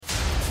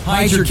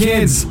Hide your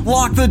kids.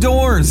 Lock the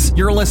doors.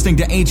 You're listening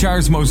to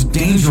HR's most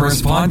dangerous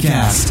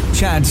podcast.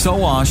 Chad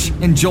Sowash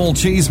and Joel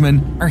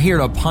Cheeseman are here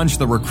to punch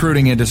the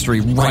recruiting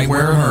industry right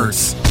where it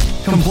hurts.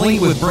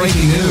 Complete with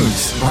breaking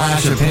news,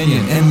 brash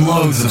opinion, and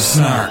loads of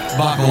snark.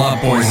 Buckle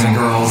up, boys and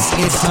girls.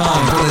 It's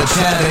time for the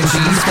Chad and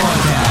Cheese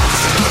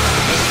Podcast.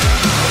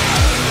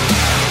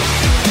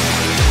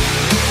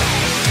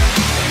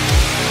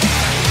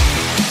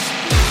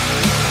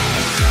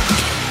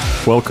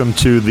 Welcome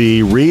to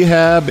the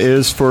Rehab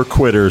is for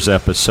Quitters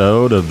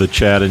episode of the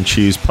Chad and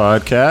Cheese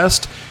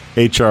Podcast,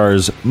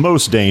 HR's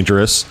most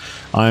dangerous.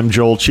 I'm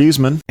Joel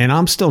Cheeseman. And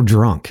I'm still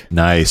drunk.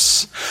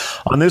 Nice.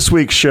 On this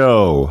week's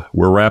show,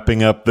 we're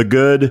wrapping up the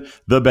good,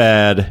 the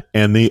bad,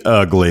 and the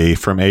ugly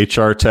from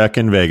HR Tech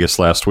in Vegas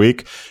last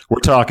week.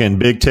 We're talking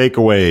big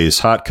takeaways,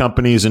 hot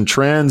companies and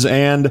trends,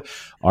 and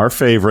our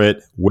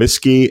favorite,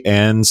 whiskey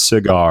and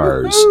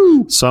cigars.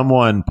 Woo-hoo!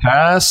 Someone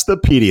pass the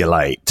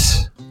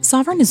Pedialyte.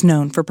 Sovren is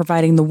known for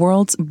providing the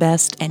world's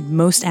best and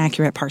most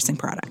accurate parsing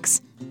products.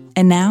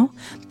 And now,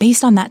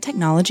 based on that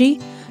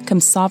technology,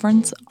 comes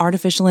Sovren's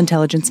artificial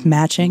intelligence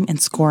matching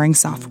and scoring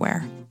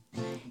software.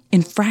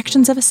 In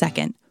fractions of a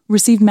second,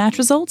 receive match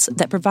results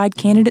that provide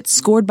candidates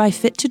scored by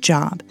fit to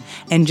job,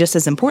 and just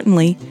as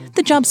importantly,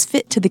 the job's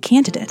fit to the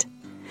candidate.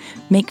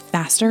 Make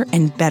faster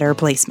and better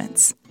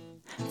placements.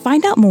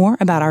 Find out more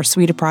about our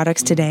suite of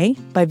products today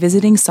by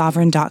visiting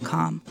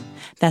Sovren.com.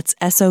 That's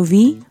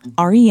SOVREN.com.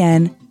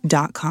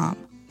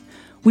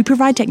 We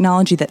provide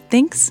technology that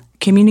thinks,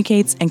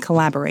 communicates, and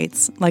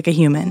collaborates like a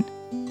human.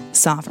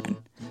 Sovren.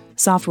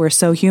 Software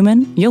so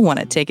human, you'll want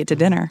to take it to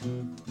dinner.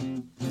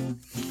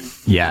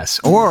 Yes,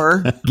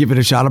 or give it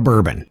a shot of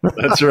bourbon.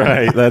 That's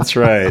right. That's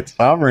right.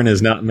 Sovren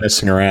is not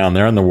messing around.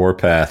 They're on the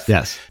warpath.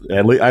 Yes.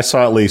 I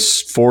saw at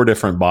least 4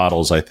 different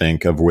bottles, I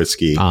think, of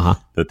whiskey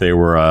that they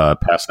were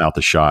passing out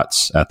the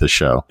shots at the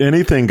show.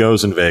 Anything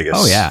goes in Vegas.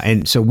 Oh, yeah.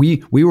 And so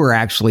we were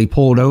actually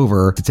pulled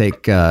over to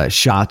take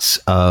shots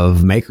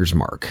of Maker's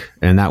Mark.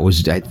 And that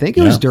was, I think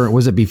it was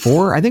was it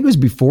before? I think it was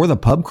before the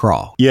pub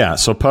crawl. Yeah.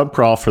 So pub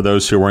crawl, for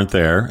those who weren't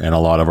there, and a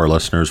lot of our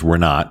listeners were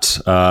not,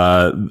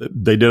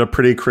 they did a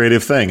pretty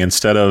creative thing.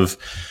 Instead of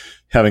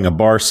having a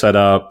bar set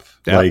up,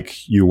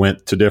 like you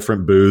went to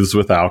different booths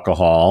with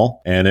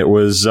alcohol, and it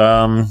was,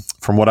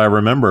 from what I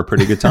remember, a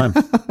pretty good time.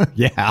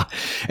 Yeah.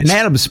 And they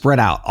had them spread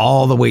out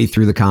all the way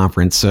through the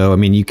conference. So, I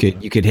mean, you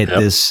could hit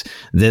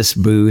this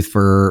booth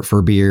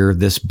for beer,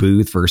 this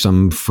booth for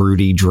some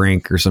fruity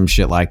drink or some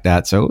shit like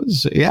that. So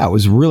it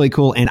was really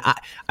cool. And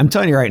I'm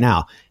telling you right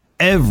now,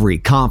 every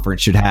conference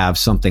should have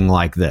something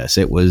like this.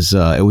 It was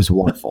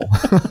wonderful.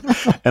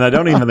 And I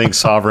don't even think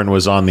Sovren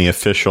was on the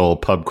official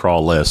pub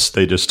crawl list.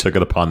 They just took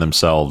it upon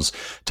themselves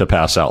to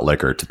pass out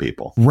liquor to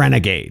people.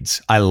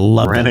 Renegades. I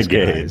love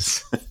renegades.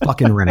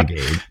 Fucking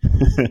renegade.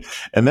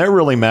 And they're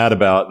really mad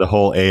about the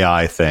whole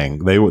AI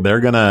thing. We're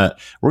gonna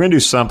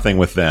do something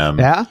with them.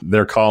 Yeah.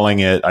 They're calling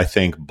it, I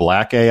think,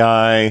 Black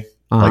AI.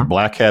 Like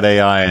Black Hat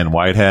AI and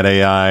White Hat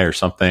AI or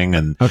something,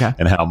 and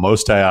how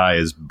most AI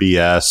is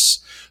BS.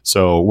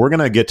 So we're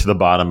going to get to the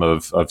bottom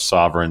of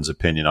Sovren's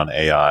opinion on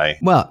AI.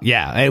 Well,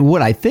 yeah.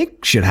 What I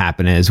think should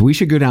happen is we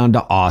should go down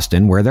to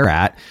Austin where they're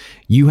at.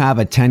 You have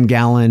a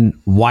 10-gallon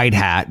white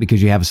hat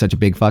because you have such a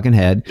big fucking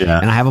head. Yeah.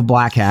 And I have a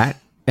black hat.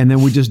 And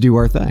then we just do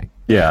our thing.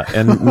 Yeah.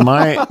 And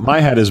my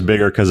hat is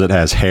bigger because it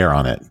has hair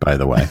on it, by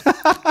the way.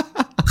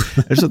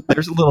 There's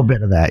a little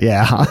bit of that.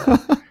 Yeah.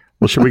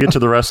 Well, should we get to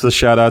the rest of the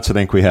shout outs? I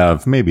think we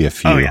have maybe a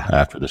few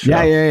after the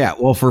show. Yeah.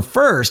 Well,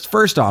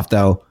 first off,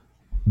 though,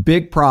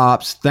 big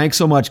props. Thanks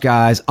so much,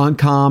 guys.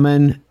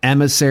 Uncommon,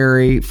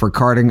 Emissary for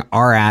carting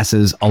our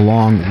asses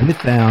along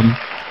with them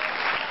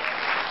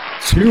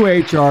to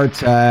HR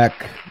Tech.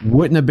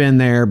 Wouldn't have been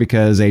there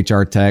because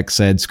HR Tech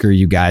said, screw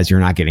you guys,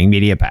 you're not getting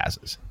media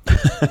passes.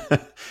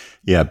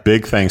 Yeah,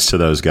 big thanks to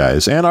those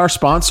guys and our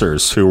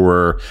sponsors who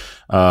were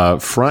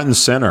front and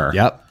center.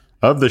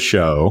 Of the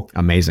show.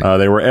 Amazing.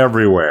 They were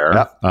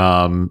everywhere.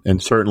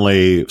 And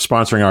certainly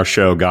sponsoring our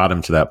show got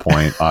them to that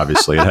point,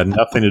 obviously. It had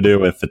nothing to do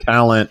with the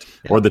talent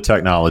or the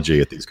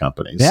technology at these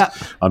companies. Yeah.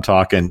 I'm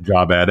talking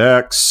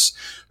JobAdX,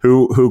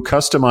 who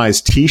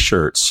customized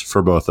T-shirts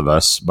for both of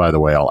us, by the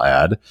way, I'll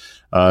add.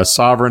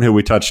 Sovren, who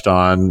we touched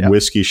on,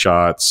 Whiskey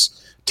Shots.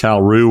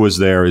 Talroo was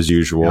there as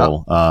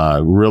usual.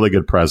 Really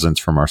good presence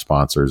from our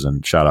sponsors,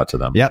 and shout out to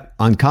them. Yep.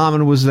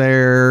 Uncommon was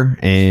there.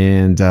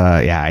 And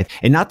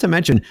and not to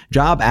mention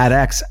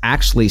JobAdX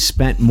actually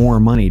spent more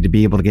money to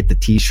be able to get the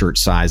T-shirt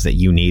size that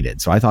you needed.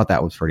 So I thought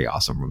that was pretty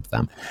awesome with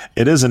them.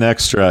 It is an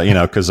extra,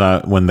 because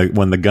when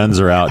the guns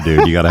are out,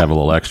 dude, you got to have a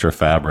little extra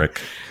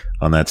fabric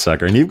on that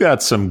sucker. And you've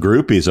got some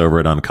groupies over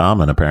at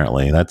Uncommon,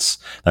 apparently. That's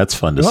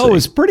fun to see. Well,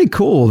 it's pretty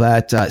cool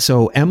that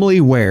so Emily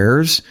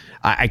Wares,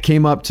 I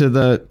came up to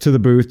the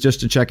booth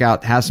just to check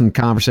out, have some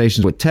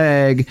conversations with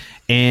Teg,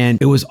 and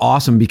it was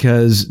awesome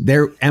because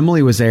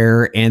Emily was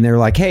there and they're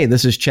like, hey,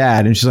 this is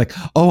Chad. And she's like,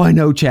 oh, I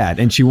know Chad.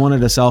 And she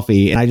wanted a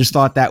selfie. And I just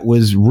thought that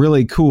was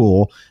really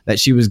cool that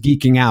she was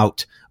geeking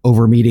out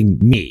over meeting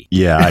me.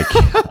 Yeah,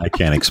 I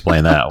can't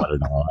explain that one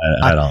at all.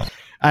 I don't.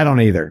 I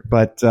don't either.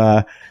 But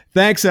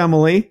thanks,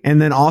 Emily.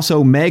 And then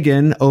also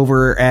Megan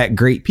over at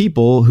Great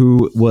People,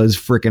 who was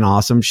freaking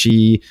awesome.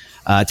 She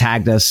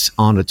tagged us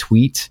on a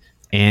tweet,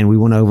 and we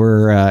went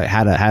over,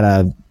 had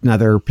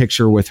another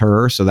picture with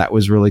her. So that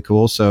was really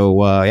cool.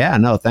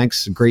 So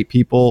thanks, Great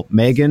People,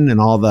 Megan,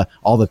 and all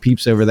the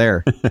peeps over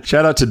there.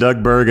 Shout out to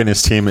Doug Berg and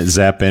his team at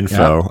Zap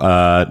Info.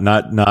 Yep.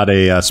 Not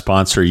a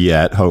sponsor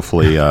yet,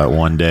 hopefully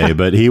one day,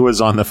 but he was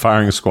on the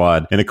firing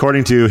squad. And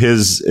according to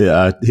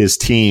his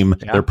team,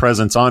 their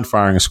presence on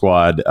firing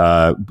squad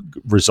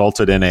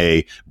resulted in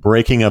a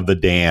breaking of the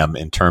dam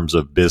in terms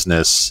of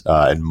business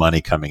and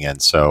money coming in.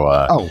 So,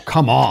 oh,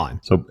 come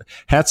on. So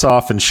hats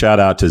off and shout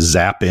out to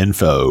Zap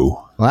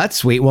Info. Well, that's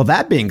sweet. Well,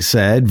 that being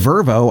said,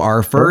 Vervo,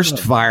 our first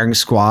firing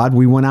squad,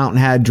 we went out and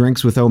had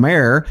drinks with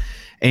Omer.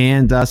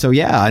 And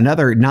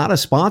another, not a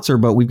sponsor,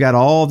 but we've got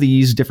all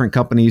these different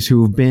companies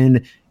who've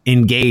been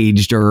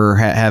engaged or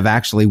have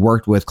actually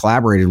worked with,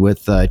 collaborated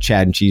with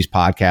Chad and Cheese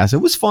podcast. It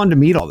was fun to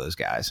meet all those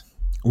guys.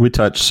 We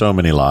touched so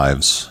many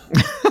lives.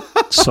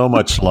 So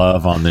much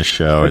love on this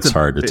show. It's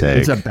hard to take.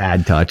 It's a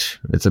bad touch.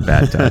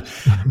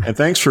 And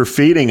thanks for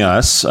feeding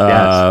us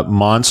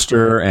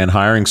Monster and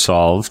Hiring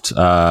Solved.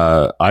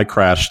 I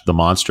crashed the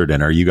Monster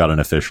dinner. You got an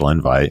official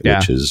invite,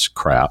 which is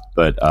crap.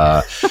 But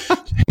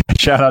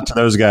shout out to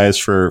those guys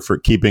for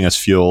keeping us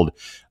fueled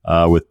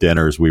with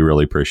dinners. We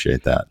really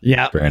appreciate that.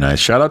 Yeah. Very nice.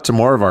 Shout out to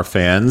more of our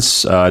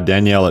fans.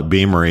 Danielle at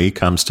Beamery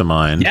comes to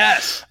mind.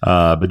 Yes.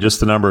 But just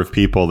the number of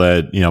people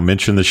that,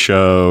 mentioned the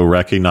show,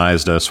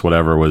 recognized us,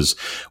 whatever was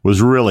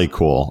really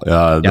cool.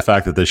 The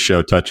fact that this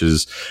show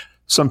touches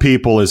some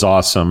people is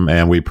awesome,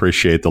 and we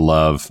appreciate the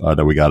love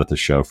that we got at the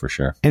show for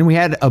sure. And we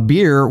had a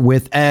beer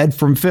with Ed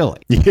from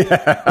Philly.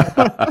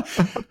 Yeah.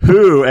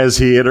 Who, as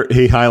he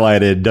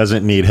highlighted,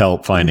 doesn't need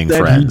help finding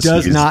friends.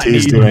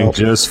 He's doing help.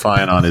 Just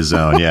fine on his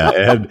own. Yeah,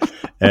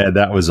 Ed,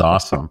 that was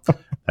awesome.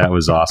 That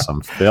was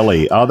awesome.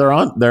 Philly. Oh,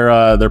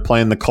 they're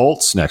playing the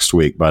Colts next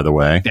week, by the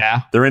way.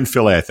 Yeah. They're in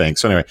Philly, I think.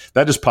 So anyway,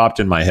 that just popped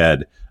in my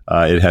head.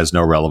 It has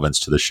no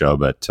relevance to the show,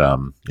 but I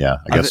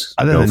guess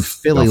other than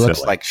Philly looks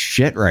like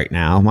shit right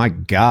now. My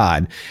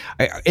God.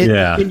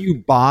 Can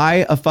you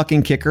buy a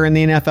fucking kicker in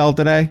the NFL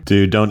today?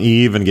 Dude, don't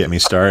even get me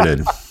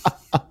started.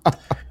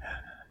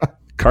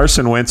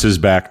 Carson Wentz is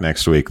back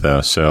next week,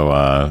 though,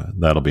 so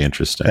that'll be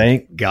interesting.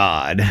 Thank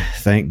God.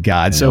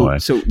 Anyway.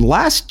 So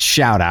last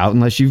shout out,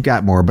 unless you've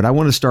got more, but I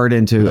want to start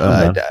into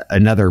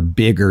another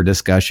bigger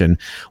discussion.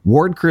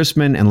 Ward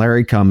Chrisman and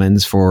Larry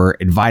Cummins for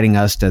inviting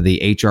us to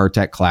the HR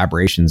Tech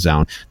Collaboration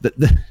Zone.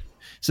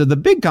 So the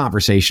big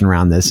conversation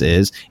around this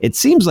is, it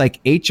seems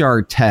like HR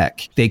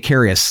Tech, they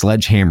carry a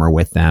sledgehammer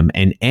with them,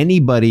 and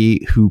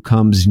anybody who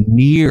comes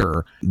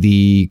near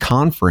the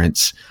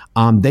conference,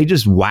 they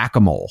just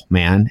whack-a-mole,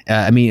 man.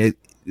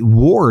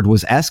 Ward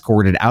was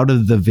escorted out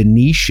of the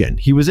Venetian.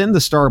 He was in the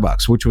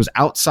Starbucks, which was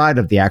outside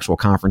of the actual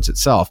conference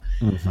itself,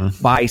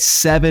 by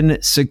 7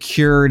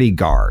 security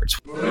guards.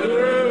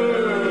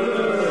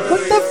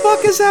 What the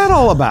fuck is that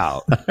all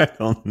about? I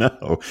don't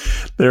know.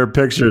 There are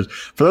pictures.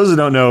 For those who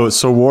don't know,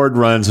 so Ward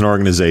runs an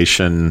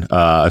organization,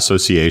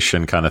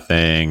 association kind of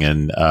thing,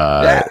 and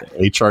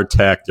HR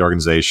Tech, the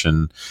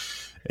organization,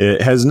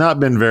 it has not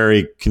been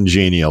very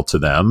congenial to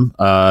them.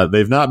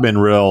 They've not been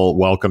real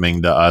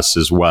welcoming to us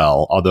as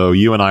well, although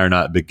you and I are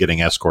not getting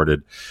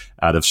escorted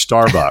out of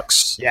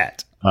Starbucks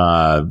yet.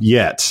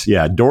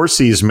 Yeah.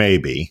 Dorsey's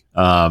maybe,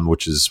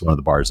 which is one of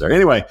the bars there.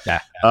 Anyway,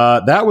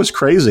 that was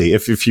crazy.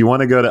 If you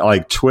want to go to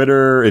like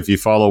Twitter, if you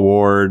follow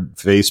Ward,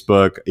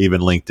 Facebook,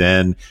 even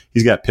LinkedIn,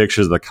 he's got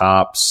pictures of the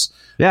cops.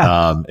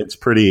 Yeah. It's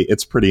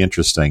pretty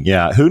interesting.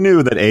 Yeah. Who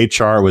knew that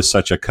HR was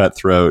such a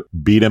cutthroat,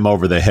 beat him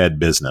over the head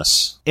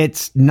business?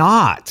 It's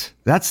not.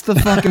 That's the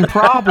fucking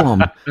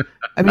problem.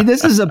 I mean,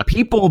 this is a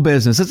people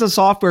business. It's a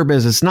software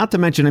business. Not to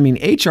mention,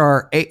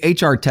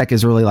 HR Tech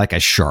is really like a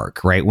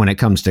shark, right? When it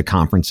comes to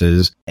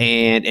conferences,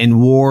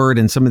 and Ward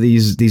and some of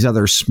these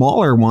other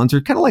smaller ones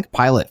are kind of like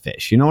pilot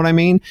fish. You know what I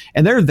mean?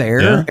 And they're there,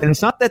 and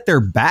it's not that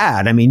they're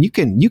bad. I mean, you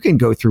can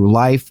go through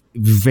life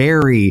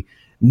very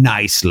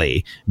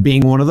nicely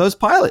being one of those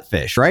pilot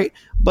fish, right?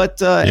 But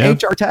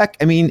HR Tech,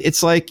 I mean,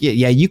 it's like,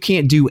 you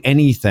can't do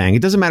anything.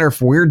 It doesn't matter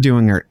if we're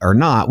doing it or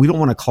not. We don't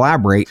want to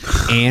collaborate,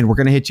 and we're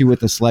going to hit you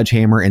with a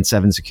sledgehammer and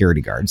 7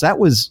 security guards. That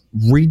was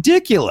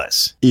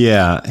ridiculous.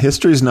 Yeah,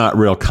 history's not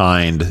real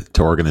kind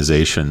to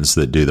organizations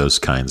that do those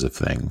kinds of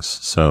things.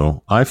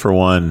 So I, for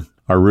one,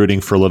 are rooting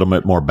for a little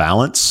bit more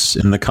balance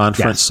in the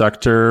conference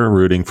sector,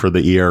 rooting for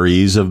the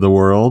EREs of the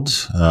world,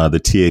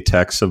 the TA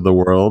Techs of the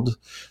world,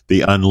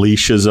 the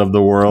Unleashes of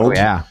the world.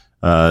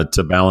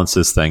 To balance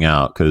this thing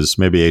out, because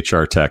maybe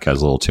HR Tech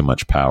has a little too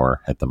much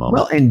power at the moment.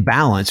 Well, in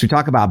balance, we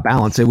talk about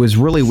balance. It was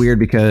really weird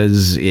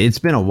because it's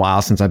been a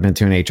while since I've been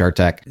to an HR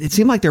Tech. It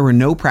seemed like there were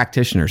no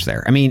practitioners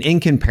there. I mean,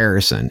 in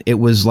comparison, it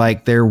was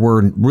like there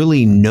were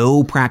really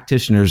no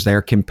practitioners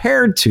there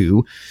compared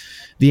to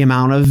the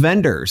amount of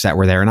vendors that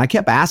were there. And I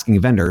kept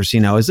asking vendors,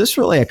 is this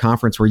really a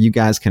conference where you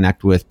guys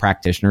connect with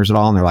practitioners at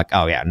all? And they're like,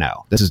 oh yeah,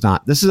 no, this is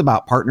not. This is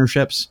about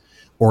partnerships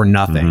or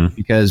nothing,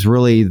 because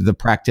really the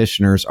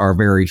practitioners are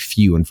very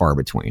few and far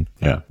between.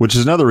 Yeah. Which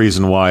is another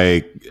reason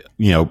why,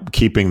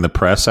 keeping the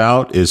press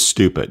out is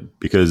stupid,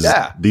 because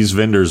these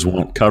vendors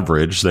want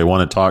coverage. They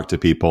want to talk to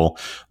people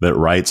that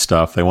write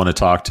stuff. They want to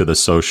talk to the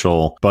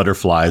social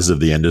butterflies of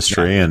the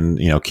industry, and,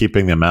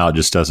 keeping them out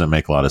just doesn't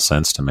make a lot of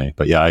sense to me.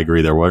 But yeah, I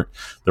agree. There weren't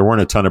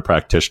a ton of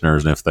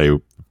practitioners. And if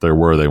there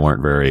were, they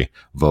weren't very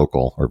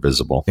vocal or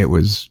visible. It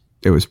was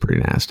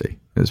pretty nasty.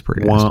 It was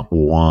pretty nasty.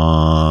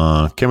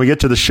 Wah, wah. Can we get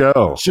to the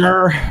show?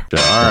 Sure. All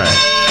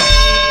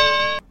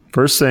right.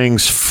 First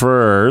things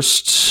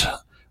first.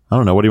 I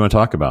don't know. What do you want to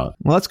talk about?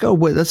 Well,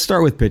 let's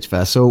start with Pitch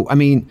Fest. So, I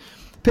mean,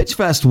 Pitch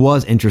Fest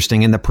was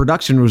interesting, and the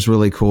production was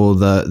really cool.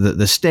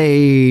 The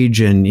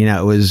stage, and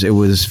it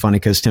was funny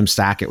because Tim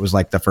Sackett was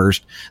like the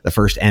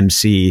first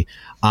MC.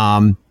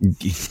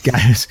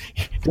 Guys,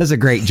 does a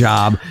great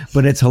job,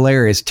 but it's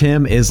hilarious.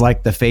 Tim is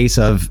like the face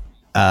of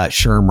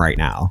Sherm right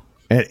now.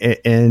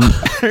 And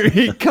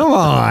come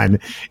on,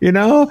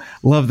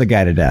 love the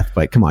guy to death,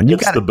 but come on,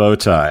 it's the bow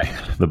tie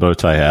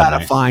hat.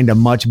 Gotta find a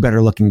much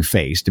better looking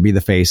face to be the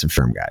face of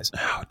Sherm, guys.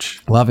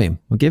 Ouch. Love him.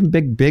 We'll give him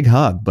big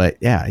hug, but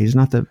yeah, he's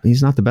not the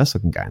best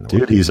looking guy in the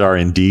world. Dude, he's our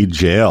Indeed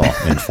jail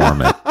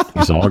informant.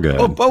 He's all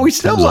good. But we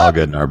still Tim's all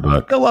good in our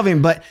book. Still love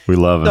him, but we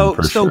love him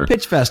for sure. So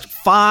Pitch Fest,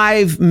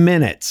 5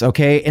 minutes,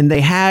 okay, and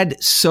they had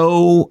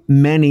so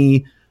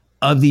many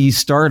of these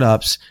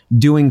startups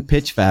doing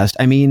Pitch Fest.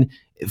 I mean,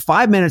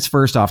 5 minutes,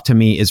 first off, to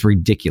me is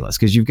ridiculous,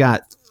 because you've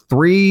got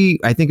 3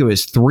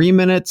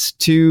 minutes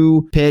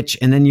to pitch,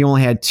 and then you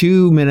only had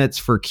 2 minutes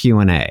for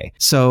Q&A.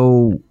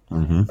 So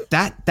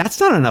that's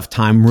not enough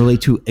time really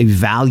to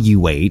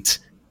evaluate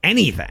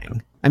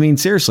anything. I mean,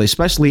 seriously,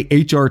 especially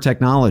HR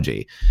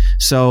technology.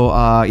 So,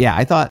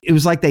 I thought it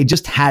was like they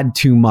just had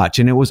too much.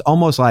 And it was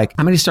almost like,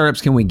 how many startups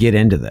can we get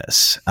into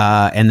this?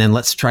 And then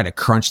let's try to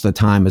crunch the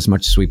time as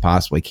much as we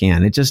possibly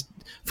can. It just,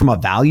 from a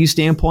value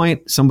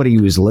standpoint, somebody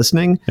who is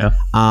listening,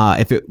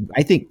 I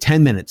think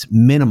 10 minutes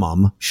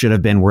minimum should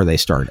have been where they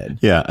started.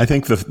 Yeah, I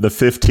think the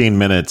 15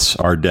 minutes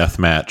our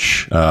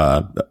deathmatch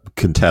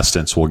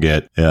contestants will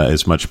get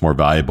is much more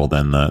valuable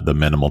than the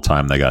minimal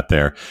time they got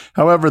there.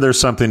 However, there's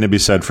something to be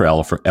said for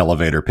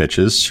elevator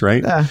pitches,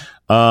 right?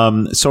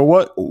 So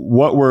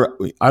what were,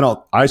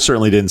 I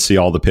certainly didn't see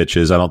all the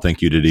pitches. I don't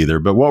think you did either,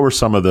 but what were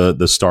some of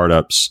the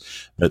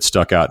startups that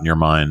stuck out in your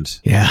mind?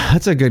 Yeah,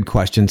 that's a good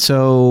question.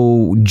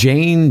 So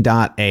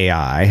Jane.ai,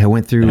 I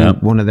went through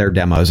one of their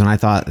demos, and I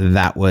thought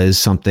that was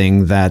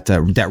something that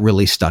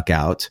really stuck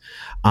out.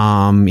 A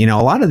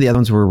lot of the other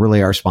ones were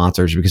really our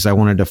sponsors, because I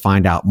wanted to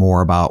find out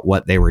more about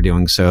what they were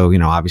doing. So,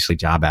 obviously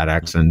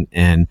JobAdX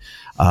and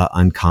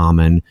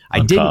Uncommon.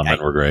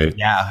 Uncommon were great.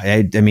 Yeah.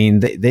 I mean,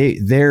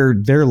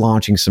 they're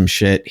launching some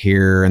shit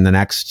here in the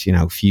next,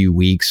 few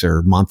weeks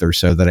or month or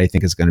so that I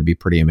think is going to be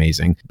pretty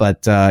amazing.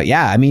 But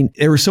I mean,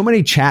 there were so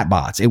many chat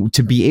bots.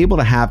 To be able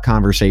to have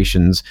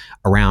conversations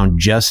around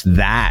just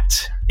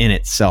that in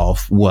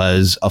itself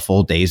was a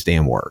full day's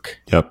damn work.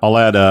 Yep. I'll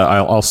add,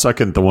 I'll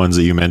second the ones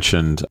that you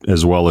mentioned,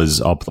 as well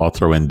as I'll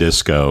throw in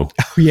Disco.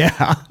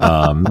 Yeah.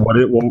 What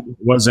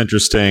was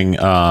interesting,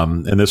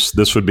 and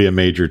this would be a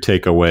major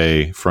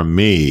takeaway from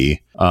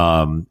me,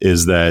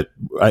 is that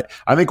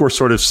I think we're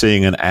sort of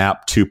seeing an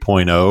app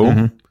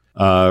 2.0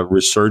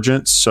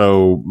 resurgence.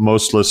 So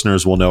most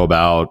listeners will know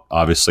about,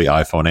 obviously,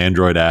 iPhone,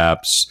 Android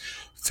apps,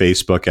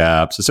 Facebook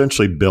apps,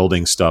 essentially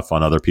building stuff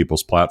on other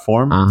people's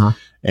platform.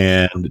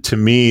 And to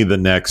me, the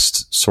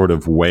next sort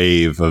of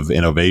wave of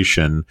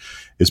innovation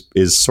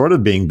is sort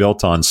of being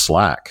built on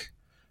Slack.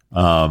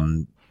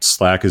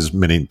 Slack, as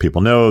many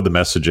people know, the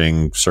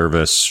messaging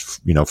service,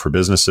 for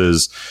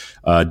businesses.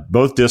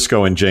 Both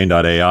Disco and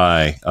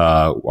Jane.ai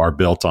are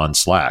built on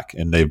Slack,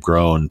 and they've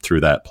grown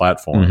through that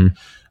platform.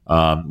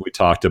 We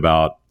talked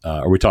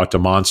to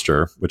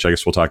Monster, which I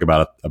guess we'll talk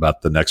about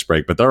the next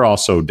break, but they're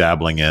also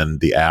dabbling in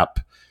the app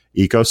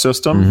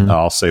ecosystem.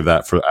 I'll save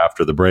that for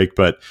after the break,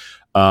 but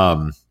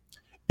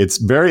it's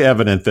very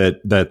evident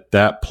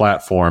that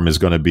platform is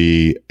going to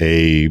be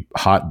a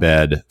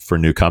hotbed for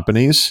new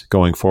companies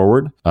going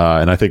forward.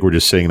 And I think we're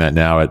just seeing that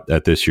now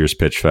at this year's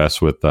Pitch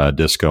Fest with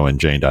Disco and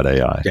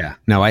Jane.ai. Yeah.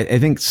 No, I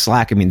think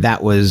Slack, I mean,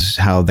 that was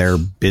how their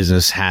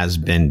business has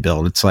been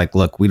built. It's like,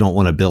 look, we don't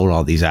want to build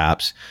all these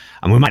apps.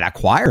 And we might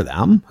acquire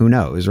them. Who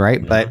knows,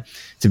 right? But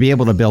to be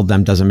able to build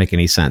them doesn't make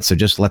any sense. So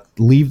just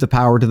leave the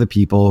power to the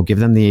people, give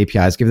them the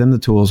APIs, give them the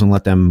tools, and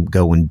let them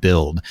go and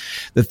build.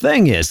 The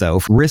thing is, though,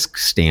 from a risk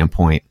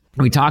standpoint,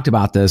 we talked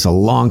about this a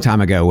long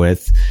time ago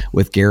with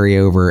Gary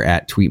over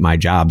at Tweet My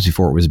Jobs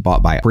before it was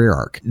bought by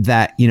CareerArc,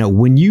 that,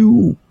 when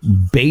you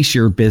base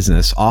your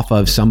business off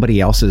of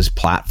somebody else's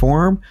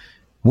platform,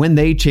 when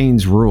they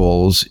change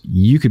rules,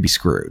 you could be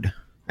screwed.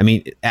 I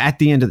mean, at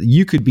the end of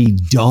you could be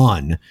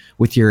done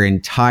with your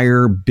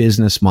entire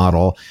business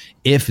model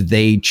if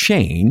they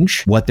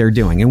change what they're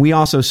doing. And we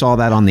also saw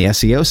that on the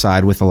SEO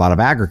side with a lot of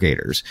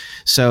aggregators.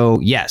 So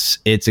yes,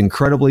 it's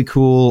incredibly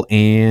cool.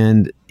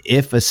 And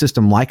if a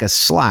system like a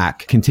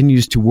Slack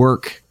continues to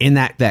work in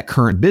that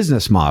current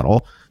business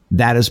model,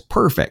 that is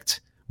perfect.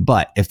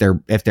 But if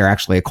they're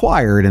actually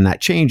acquired and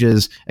that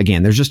changes,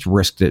 again, there's just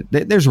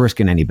there's risk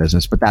in any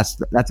business, but that's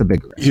a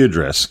big risk. Huge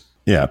risk.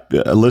 Yeah.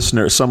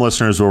 Some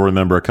listeners will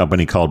remember a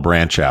company called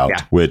Branch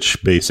Out,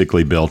 which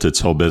basically built its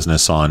whole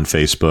business on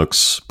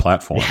Facebook's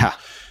platform. Yeah.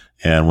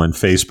 And when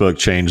Facebook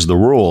changed the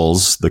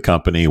rules, the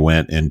company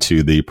went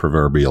into the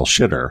proverbial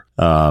shitter.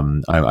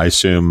 I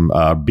assume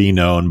Be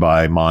Known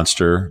by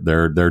Monster,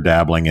 they're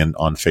dabbling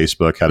on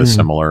Facebook, had a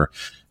similar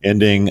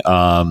ending.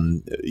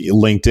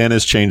 LinkedIn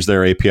has changed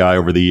their API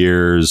over the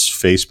years.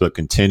 Facebook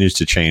continues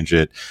to change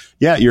it.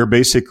 Yeah, you're a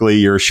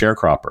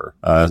sharecropper.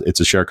 It's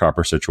a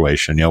sharecropper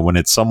situation. When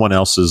it's someone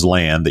else's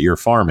land that you're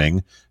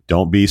farming,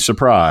 don't be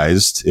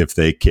surprised if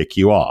they kick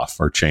you off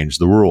or change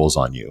the rules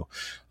on you.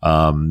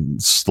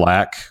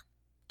 Slack,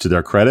 to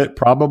their credit,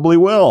 probably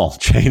will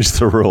change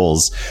the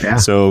rules. Yeah.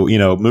 So,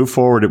 move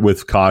forward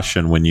with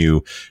caution when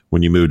you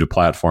move to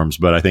platforms.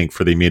 But I think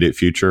for the immediate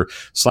future,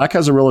 Slack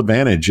has a real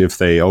advantage if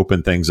they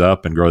open things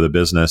up and grow the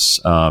business,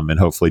 and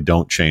hopefully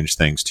don't change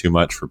things too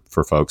much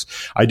for folks.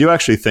 I do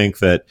actually think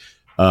that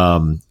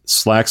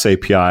Slack's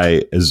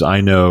API, as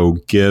I know,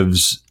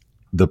 gives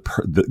the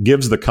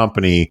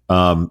company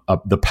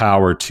the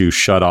power to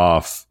shut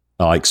off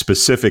like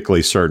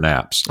specifically certain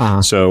apps.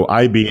 So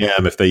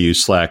IBM, if they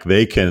use Slack,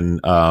 they can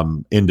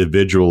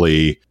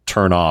individually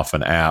turn off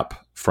an app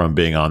from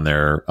being on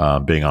their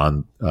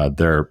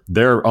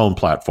own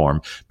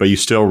platform, but you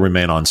still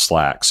remain on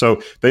Slack.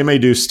 So they may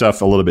do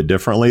stuff a little bit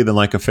differently than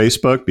like a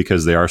Facebook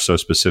because they are so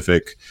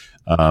specific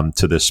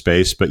to this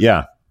space. But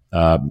yeah,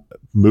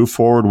 move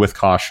forward with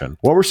caution.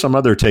 What were some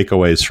other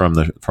takeaways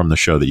from the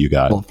show that you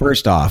got? Well,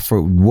 first off,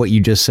 for what you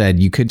just said,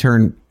 you could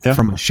turn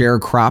from a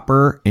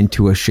sharecropper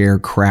into a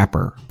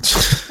sharecrapper.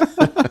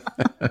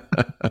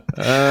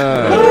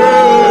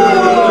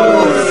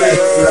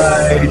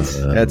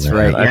 That's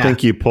right. I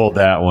think you pulled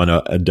that one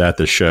at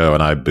the show,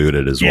 and I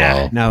booted as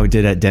well. No,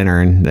 did at dinner,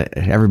 and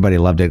everybody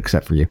loved it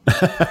except for you.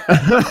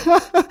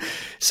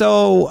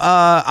 So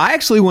I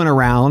actually went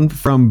around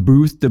from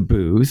booth to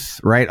booth,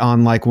 right,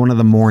 on like one of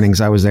the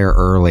mornings I was there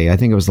early. I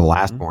think it was the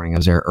last morning I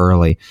was there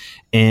early.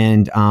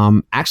 And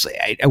actually,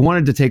 I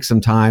wanted to take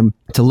some time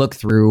to look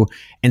through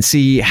and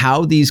see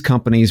how these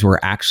companies were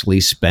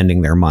actually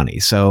spending their money.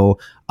 So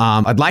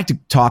I'd like to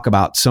talk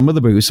about some of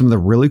the booths, some of the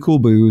really cool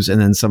booths, and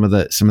then some of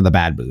the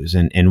bad booths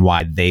and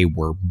why they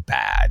were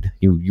bad.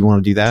 You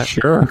want to do that?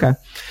 Sure. Okay.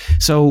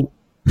 So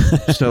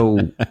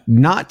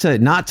not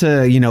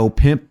to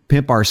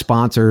pimp our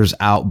sponsors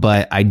out,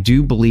 but I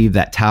do believe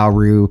that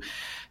Tauru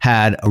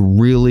had a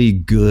really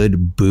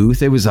good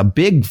booth. It was a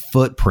big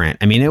footprint.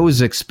 I mean, it was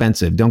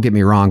expensive, don't get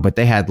me wrong, but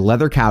they had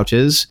leather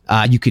couches.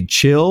 You could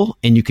chill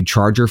and you could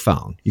charge your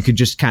phone. You could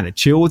just kind of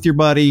chill with your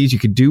buddies. You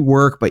could do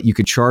work, but you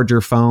could charge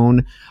your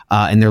phone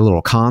in their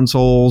little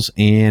consoles.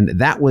 And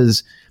that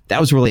was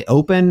really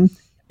open,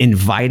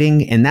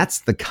 inviting, and that's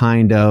the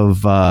kind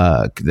of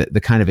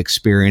the kind of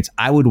experience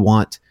I would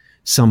want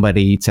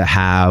somebody to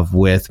have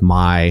with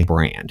my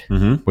brand.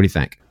 Mm-hmm. What do you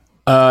think?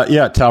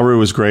 Yeah, Tauru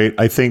was great.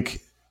 I think,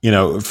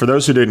 for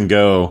those who didn't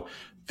go,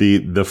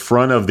 the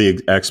front of the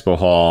expo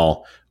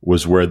hall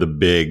was where the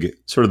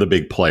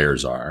big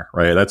players are,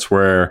 right? That's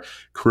where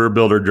Career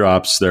Builder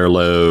drops their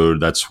load.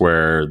 That's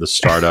where the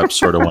startups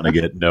sort of want to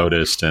get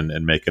noticed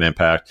and make an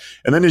impact.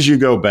 And then as you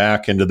go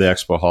back into the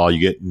expo hall, you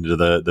get into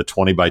the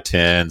 20 by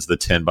 10s, the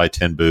 10 by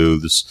 10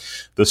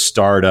 booths, the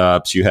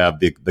startups. You have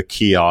the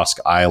kiosk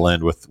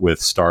island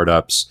with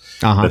startups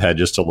that had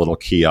just a little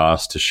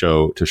kiosk to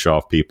show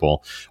off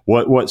people.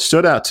 What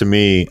stood out to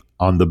me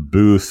on the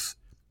booth,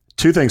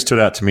 two things stood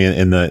out to me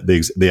in the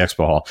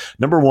expo hall.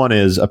 Number one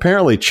is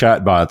apparently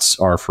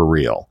chatbots are for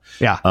real.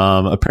 Yeah.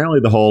 Apparently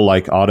the whole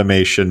like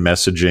automation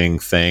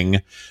messaging thing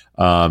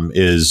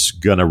is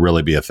going to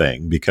really be a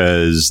thing,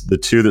 because the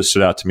two that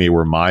stood out to me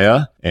were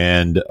Maya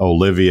and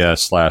Olivia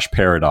 /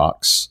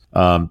 Paradox.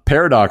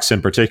 Paradox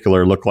in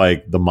particular looked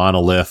like the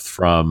monolith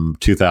from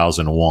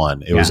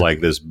 2001. It was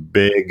like this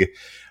big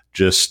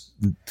just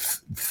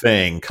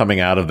thing coming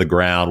out of the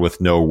ground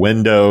with no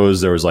windows.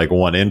 There was like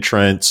one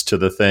entrance to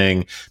the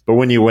thing, but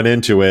when you went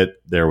into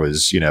it, there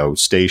was,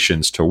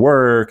 stations to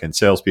work and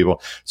salespeople.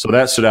 So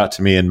that stood out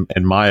to me.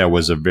 And Maya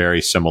was a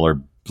very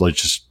similar, like,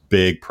 just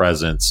big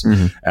presence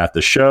at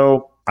the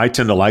show. I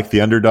tend to like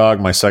the underdog.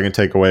 My second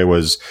takeaway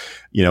was,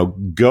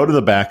 go to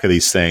the back of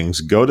these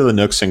things, go to the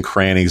nooks and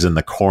crannies in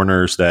the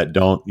corners that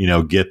don't,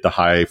 get the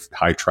high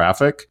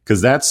traffic.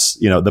 Cause that's,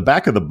 the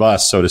back of the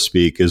bus, so to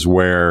speak, is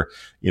where,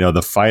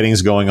 the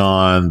fighting's going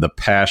on, the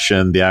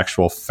passion, the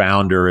actual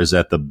founder is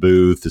at the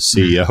booth, the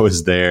CEO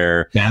is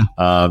there. Yeah.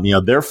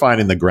 They're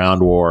fighting the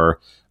ground war,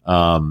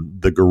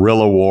 the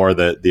guerrilla war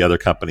that the other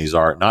companies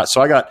are not.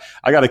 So I got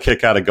a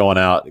kick out of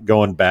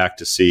going back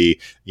to see,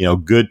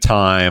 Good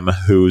Time,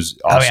 who's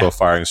also a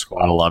Firing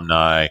Squad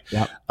alumni.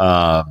 Yep.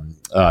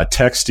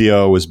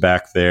 Textio was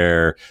back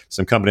there.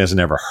 Some companies I've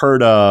never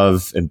heard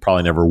of and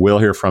probably never will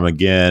hear from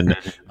again.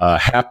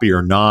 Happy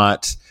or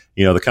Not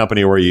the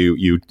company where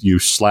you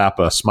slap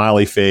a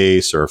smiley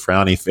face or a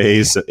frowny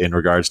face in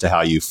regards to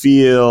how you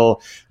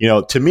feel.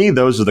 To me,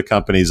 those are the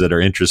companies that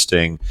are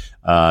interesting,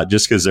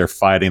 just because they're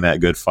fighting that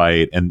good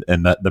fight, and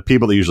the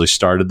people that usually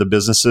started the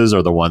businesses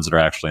are the ones that are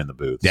actually in the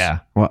booths. Yeah,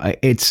 well,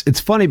 it's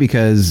funny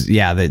because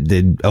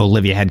the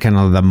Olivia had kind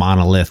of the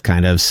monolith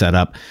kind of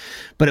setup,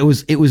 but it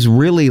was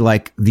really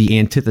like the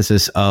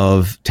antithesis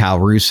of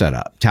Talroo's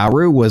setup.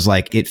 Talroo was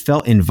like, it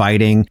felt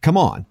inviting. Come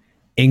on,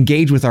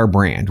 engage with our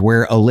brand.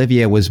 Where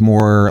Olivia was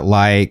more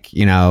like,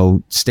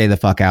 stay the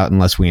fuck out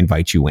unless we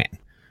invite you in.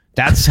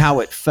 That's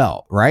how it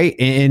felt, right?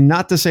 And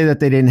not to say that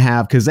they didn't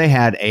have, because they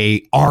had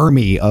a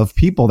army of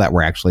people that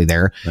were actually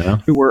there,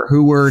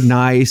 who were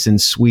nice and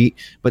sweet,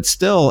 but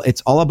still,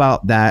 it's all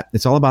about that.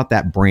 It's all about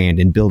that brand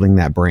and building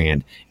that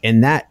brand,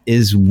 and that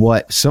is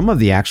what some of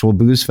the actual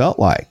booths felt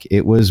like.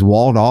 It was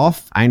walled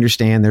off. I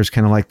understand there's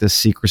kind of like this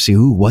secrecy,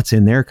 ooh, what's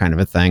in there kind of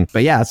a thing,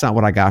 but yeah, that's not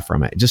what I got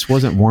from it. It just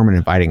wasn't warm and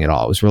inviting at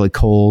all. It was really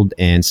cold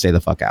and stay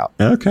the fuck out.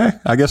 Okay,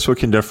 I guess we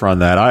can differ on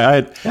that. I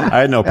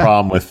had no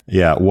problem with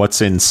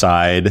what's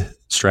inside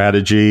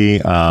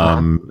strategy.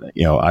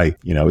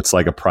 It's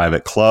like a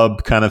private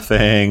club kind of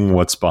thing.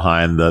 What's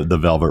behind the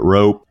velvet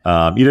rope?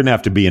 You didn't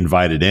have to be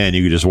invited in.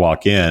 You could just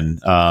walk in.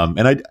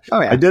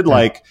 I did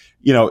like,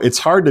 it's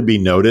hard to be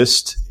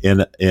noticed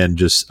in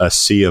just a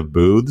sea of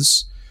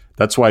booths.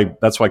 That's why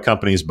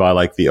companies buy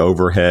like the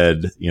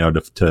overhead,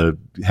 to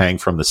hang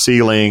from the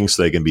ceiling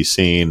so they can be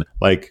seen.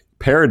 Like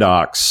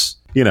Paradox,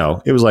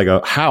 it was like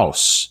a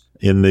house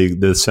in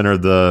the center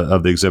of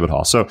the exhibit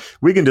hall. So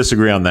we can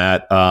disagree on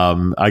that.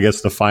 I guess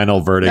the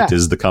final verdict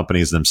is the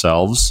companies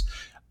themselves,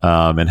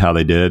 and how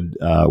they did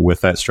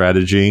with that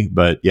strategy.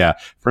 But yeah,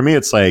 for me,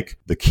 it's like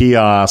the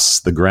kiosks,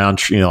 the ground,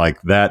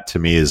 like that to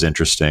me is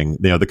interesting.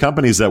 The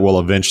companies that will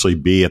eventually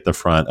be at the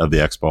front of the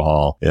expo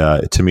hall,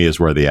 to me is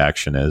where the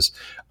action is.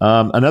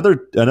 Another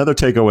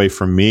takeaway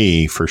from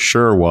me for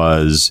sure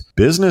was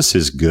business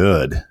is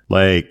good.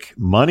 Like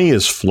money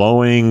is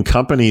flowing.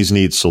 Companies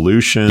need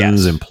solutions.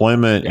 Yes.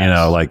 Employment,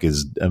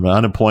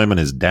 unemployment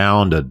is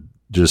down to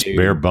just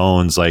bare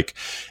bones. Like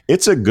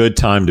it's a good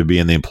time to be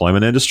in the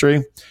employment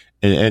industry.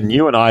 And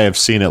you and I have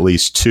seen at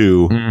least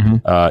two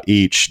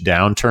each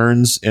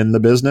downturns in the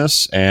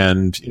business.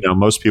 And,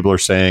 most people are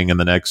saying in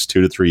the next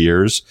 2 to 3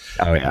 years,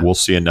 we'll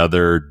see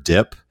another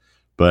dip.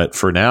 But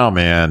for now,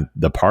 man,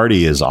 the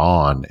party is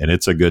on and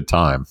it's a good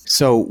time.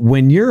 So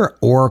when you're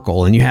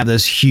Oracle and you have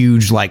this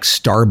huge like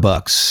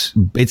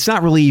Starbucks, it's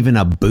not really even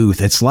a booth.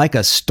 It's like a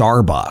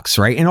Starbucks,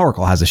 right? And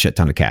Oracle has a shit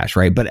ton of cash,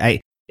 right? But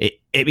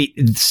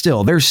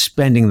still, they're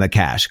spending the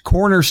cash.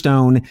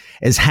 Cornerstone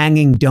is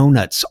hanging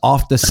donuts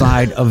off the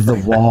side of the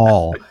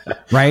wall,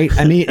 right?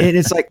 I mean,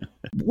 it's like,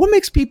 what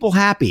makes people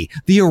happy?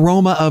 The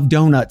aroma of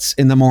donuts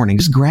in the morning.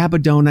 Just grab a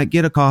donut,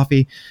 get a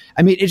coffee.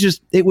 I mean,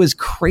 it was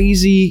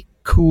crazy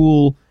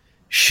cool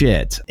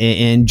shit.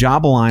 And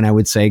Jobline, I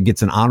would say,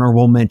 gets an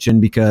honorable mention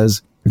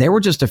because they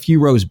were just a few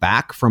rows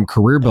back from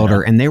Career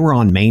Builder and they were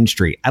on Main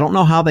Street. I don't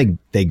know how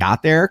they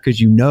got there because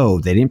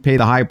they didn't pay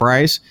the high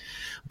price.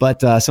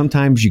 But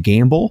sometimes you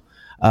gamble,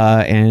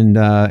 and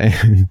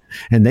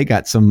they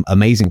got some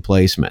amazing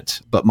placement.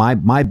 But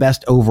my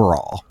best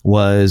overall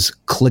was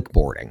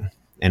Clickboarding,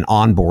 an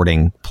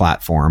onboarding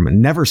platform.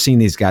 And never seen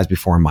these guys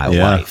before in my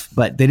life.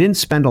 But they didn't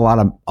spend a lot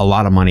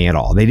of money at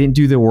all. They didn't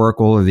do the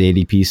Oracle or the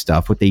ADP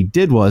stuff. What they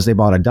did was they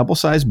bought a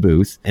double-sized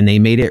booth and they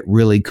made it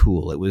really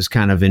cool. It was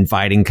kind of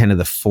inviting, kind of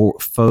the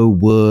faux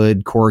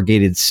wood,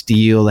 corrugated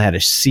steel. They had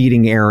a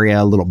seating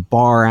area, a little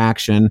bar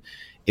action.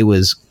 It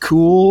was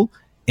cool.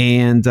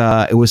 And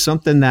it was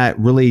something that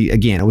really,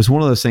 again, it was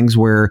one of those things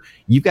where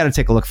you've got to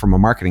take a look from a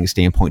marketing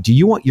standpoint. Do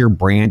you want your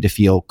brand to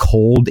feel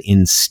cold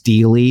and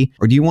steely,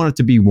 or do you want it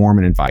to be warm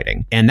and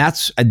inviting? And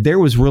there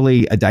was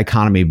really a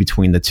dichotomy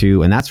between the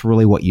two. And that's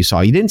really what you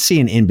saw. You didn't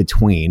see an in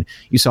between.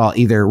 You saw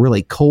either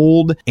really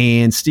cold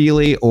and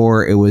steely,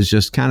 or it was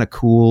just kind of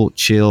cool,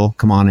 chill.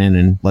 Come on in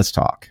and let's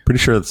talk. Pretty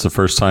sure that's the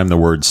first time the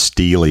word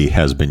steely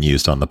has been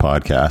used on the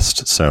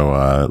podcast.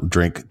 So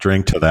drink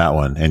to that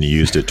one. And you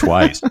used it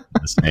twice.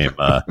 The same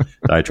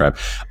diatribe.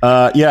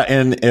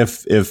 And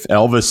if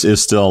Elvis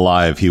is still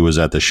alive, he was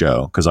at the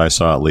show because I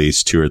saw at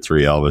least 2 or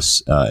 3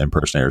 Elvis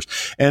impersonators.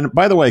 And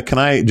by the way, can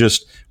I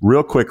just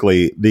real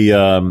quickly,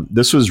 I thought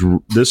this was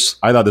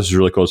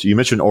really cool. So you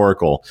mentioned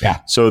Oracle.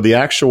 Yeah. So the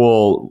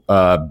actual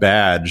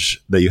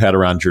badge that you had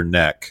around your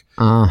neck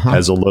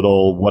has a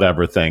little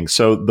whatever thing.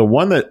 So the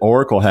one that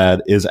Oracle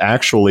had is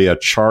actually a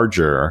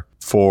charger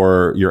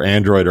for your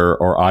Android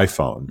or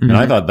iPhone. And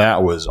I thought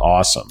that was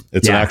awesome.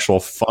 It's an actual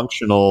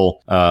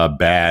functional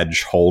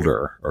badge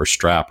holder or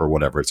strap or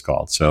whatever it's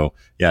called. So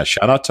yeah,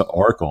 shout out to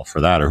Oracle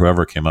for that or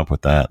whoever came up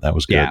with that. That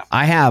was good. Yeah,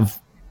 I have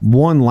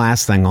one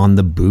last thing on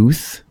the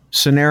booth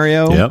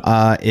scenario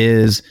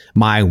is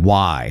my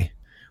why.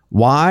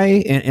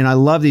 Why, and I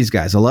love these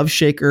guys. I love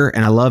Shaker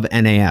and I love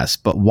NAS,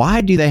 but why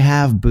do they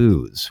have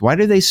booths? Why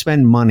do they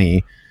spend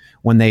money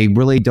when they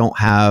really don't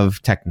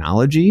have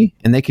technology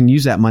and they can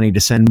use that money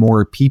to send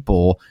more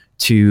people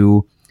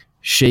to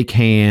shake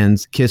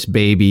hands, kiss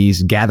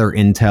babies, gather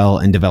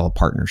intel, and develop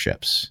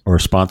partnerships. Or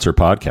sponsor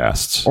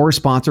podcasts.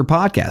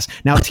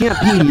 Now,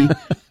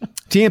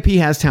 TMP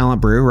has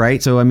Talent Brew,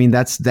 right? So, I mean,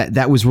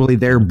 that was really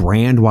their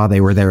brand while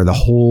they were there. The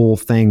whole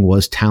thing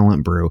was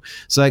Talent Brew.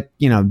 So, like,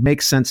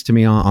 makes sense to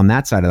me on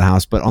that side of the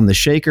house. But on the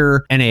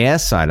Shaker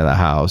NAS side of the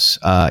house,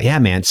 yeah,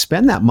 man,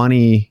 spend that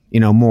money,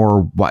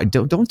 more.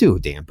 Don't do a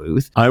damn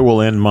booth. I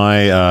will end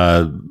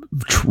my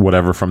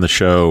whatever from the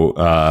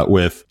show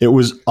with, it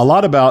was a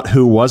lot about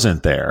who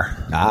wasn't there.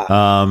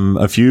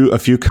 A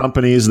few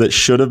companies that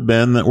should have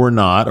been that were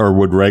not, or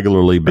would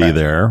regularly be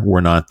there,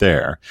 were not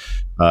there.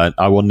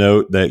 I will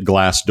note that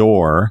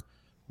Glassdoor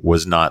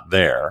was not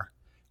there,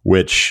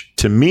 which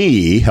to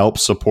me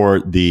helps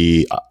support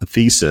the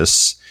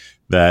thesis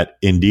that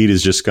Indeed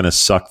is just going to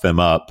suck them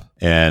up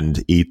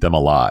and eat them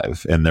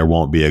alive, and there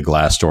won't be a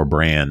Glassdoor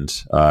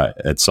brand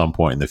at some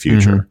point in the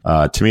future.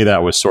 To me,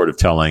 that was sort of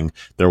telling.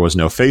 There was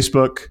no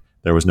Facebook,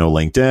 there was no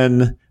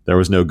LinkedIn, there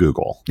was no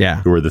Google.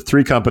 Yeah. Who were the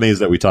three companies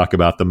that we talk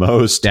about the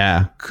most.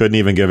 Yeah. Couldn't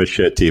even give a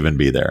shit to even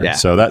be there. Yeah.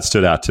 So that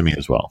stood out to me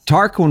as well.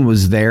 Tarquin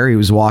was there. He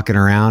was walking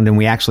around, and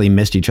we actually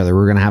missed each other.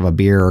 We were going to have a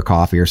beer or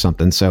coffee or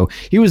something. So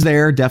he was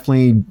there.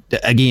 Definitely,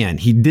 again,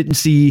 he didn't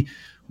see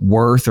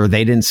worth, or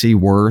they didn't see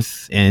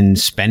worth in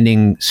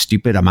spending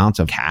stupid amounts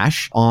of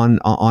cash on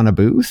a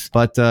booth.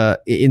 But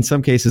in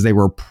some cases, they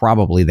were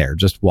probably there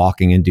just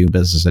walking and doing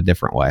business a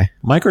different way.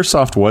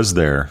 Microsoft was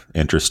there,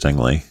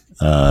 interestingly.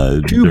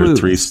 Two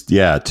booths.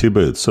 Two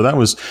booths. So that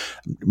was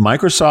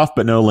Microsoft,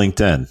 but no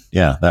LinkedIn.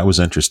 Yeah, that was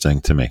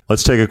interesting to me.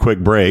 Let's take a quick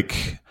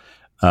break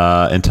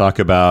and talk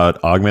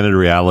about augmented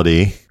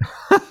reality,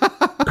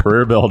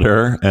 Career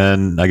Builder,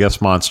 and I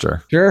guess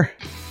Monster. Sure.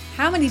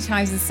 How many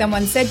times has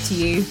someone said to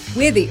you,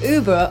 we're the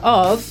Uber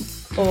of,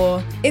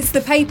 or it's the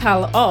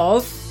PayPal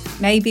of,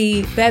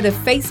 maybe they're the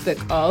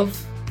Facebook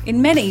of?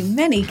 In many,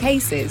 many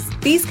cases,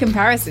 these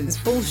comparisons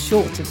fall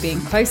short of being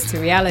close to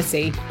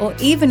reality, or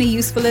even a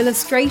useful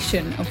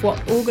illustration of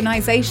what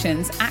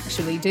organizations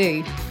actually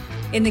do.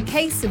 In the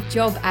case of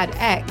Job Ad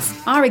X,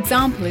 our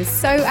example is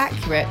so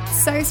accurate,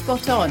 so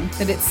spot on,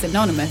 that it's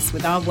synonymous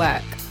with our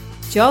work.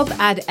 Job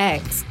Ad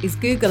X is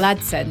Google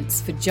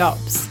AdSense for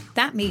jobs.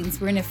 That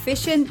means we're an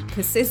efficient,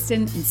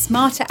 persistent, and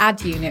smarter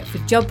ad unit for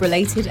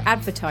job-related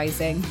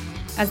advertising.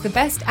 As the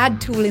best ad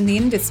tool in the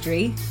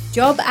industry,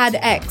 Job Ad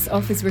X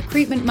offers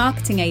recruitment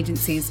marketing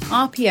agencies,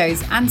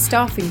 RPOs, and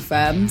staffing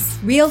firms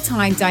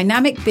real-time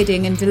dynamic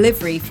bidding and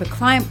delivery for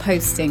client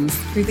postings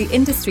through the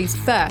industry's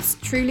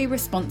first truly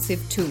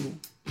responsive tool.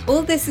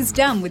 All this is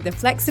done with the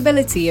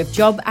flexibility of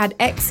Job Ad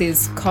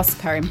X's cost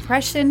per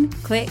impression,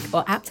 click,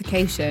 or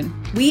application.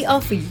 We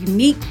offer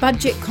unique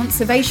budget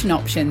conservation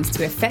options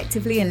to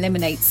effectively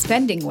eliminate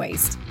spending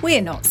waste.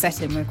 We're not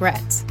set in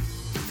regret.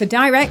 For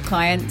direct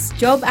clients,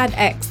 Job Ad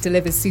X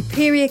delivers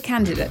superior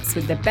candidates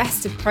with the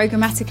best of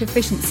programmatic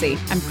efficiency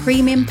and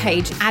premium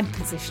page ad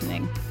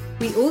positioning.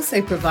 We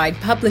also provide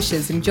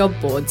publishers and job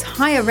boards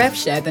higher rev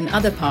share than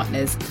other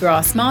partners through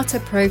our smarter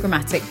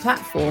programmatic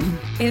platform.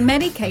 In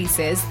many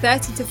cases,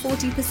 30 to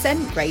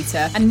 40%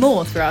 greater and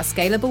more through our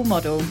scalable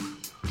model.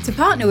 To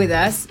partner with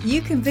us,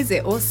 you can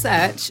visit or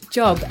search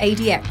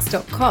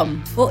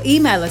jobadx.com or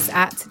email us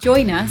at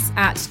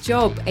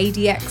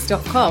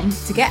joinus@jobadx.com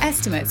to get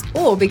estimates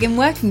or begin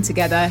working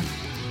together.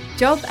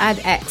 Job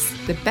Ad X,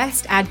 the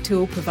best ad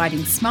tool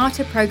providing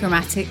smarter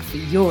programmatic for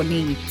your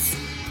needs.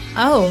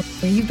 Oh,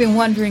 you've been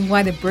wondering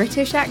why the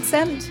British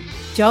accent?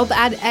 Job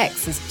Ad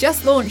X has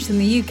just launched in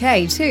the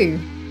UK too.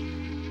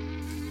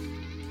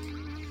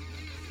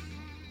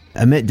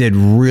 Amit did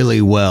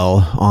really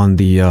well on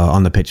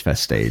the Pitch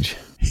Fest stage.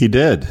 He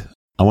did.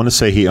 I want to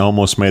say he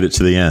almost made it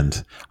to the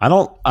end. I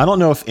don't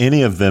know if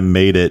any of them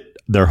made it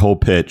their whole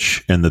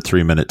pitch in the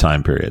 3-minute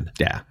time period.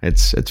 Yeah,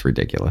 it's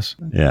ridiculous.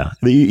 Yeah.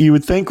 You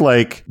would think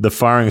like the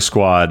firing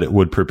squad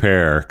would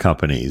prepare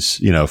companies,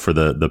 for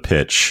the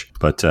pitch,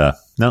 but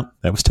no,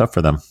 that was tough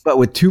for them. But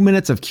with 2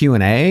 minutes of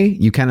Q&A,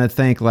 you kind of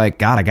think like,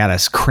 God, I got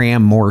to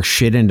cram more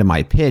shit into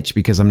my pitch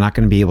because I'm not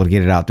going to be able to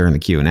get it out during the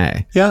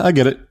Q&A. Yeah, I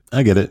get it.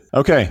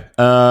 Okay.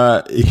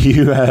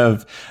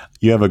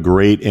 You have a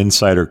great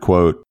insider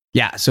quote.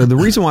 Yeah. So the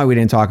reason why we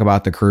didn't talk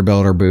about the Career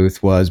Builder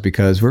booth was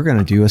because we're going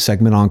to do a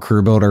segment on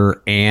Career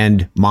Builder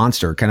and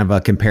Monster, kind of a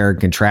compare and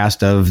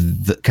contrast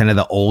of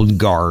the old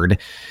guard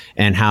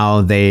and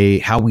how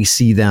we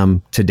see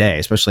them today,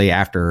 especially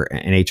after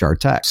an HR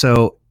tech.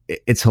 So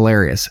it's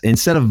hilarious.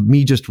 Instead of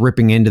me just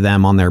ripping into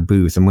them on their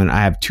booth, and when I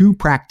have two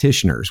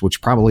practitioners,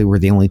 which probably were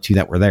the only two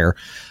that were there,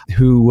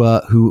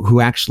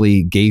 who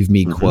actually gave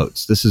me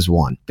quotes. This is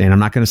one, and I'm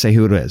not going to say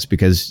who it is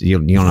because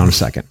you'll know in a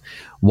second.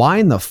 Why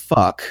in the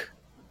fuck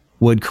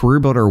would Career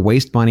Builder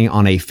waste money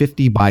on a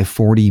 50 by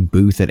 40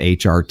 booth at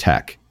HR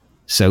Tech?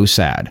 So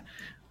sad.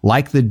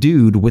 Like the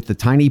dude with the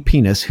tiny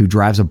penis who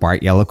drives a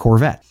bright yellow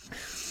Corvette.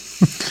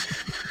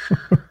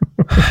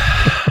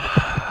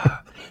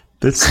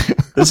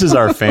 This is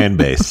our fan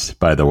base,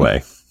 by the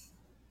way.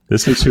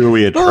 This is who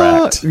we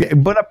attract.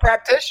 But a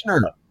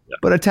practitioner.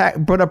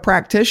 But a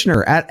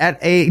practitioner at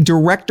a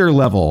director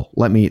level,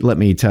 let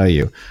me tell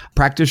you.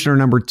 Practitioner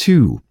number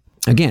 2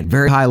 again,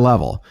 very high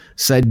level,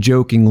 said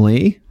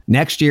jokingly,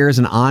 next year is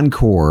an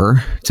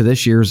encore to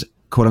this year's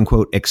quote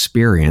unquote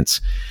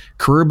experience.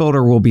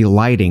 CareerBuilder will be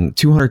lighting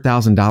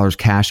 $200,000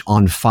 cash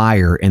on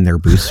fire in their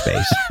booth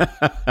space.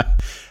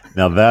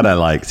 Now that I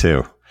like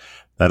too.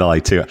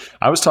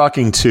 I was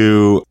talking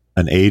to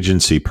an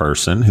agency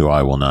person who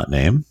I will not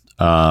name,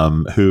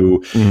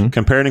 who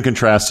compared and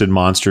contrasted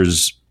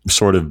Monster's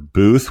sort of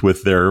booth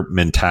with their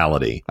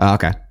mentality.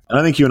 Okay. And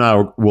I think you and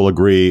I will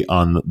agree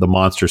on the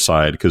Monster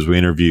side because we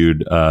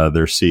interviewed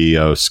their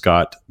CEO,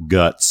 Scott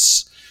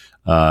Gutz,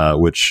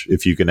 which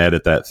if you can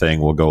edit that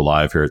thing, will go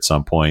live here at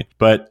some point.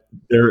 But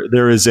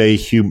there is a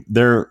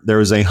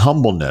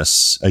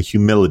humbleness, a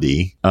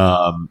humility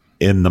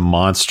in the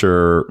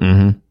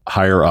Monster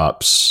higher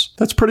ups.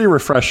 That's pretty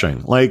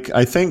refreshing. Like,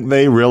 I think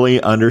they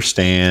really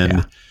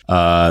understand.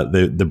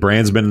 The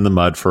brand's been in the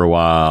mud for a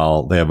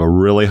while. They have a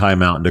really high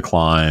mountain to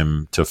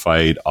climb to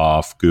fight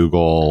off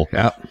Google,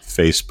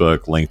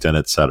 Facebook, LinkedIn,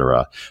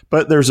 etc.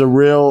 But there's a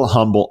real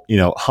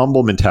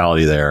humble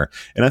mentality there,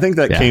 and I think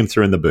that came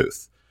through in the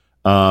booth.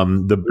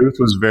 The booth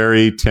was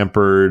very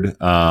tempered.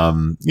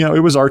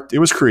 It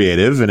was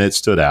creative and it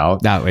stood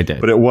out. No, it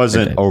did. But it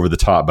wasn't over the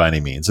top by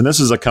any means. And this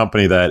is a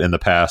company that in the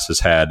past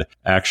has had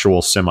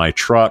actual semi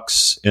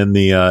trucks in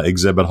the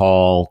exhibit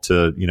hall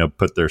to,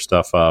 put their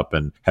stuff up,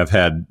 and have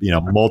had,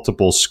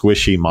 multiple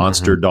squishy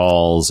Monster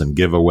dolls and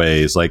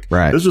giveaways.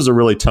 This was a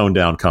really toned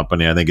down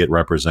company. I think it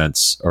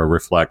represents or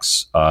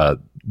reflects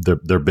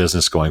their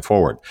business going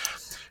forward.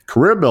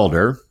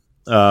 CareerBuilder,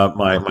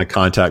 my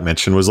contact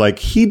mentioned, was like,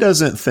 he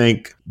doesn't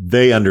think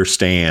they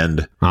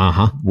understand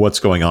what's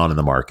going on in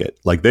the market.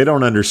 Like, they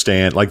don't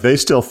understand. Like, they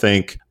still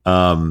think,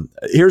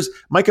 here's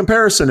my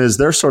comparison is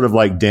they're sort of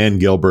like Dan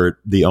Gilbert,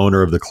 the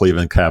owner of the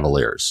Cleveland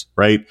Cavaliers,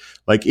 right?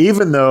 Like,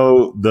 even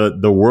though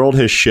the world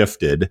has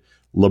shifted,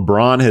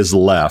 LeBron has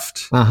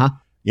left,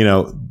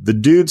 the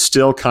dude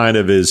still kind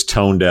of is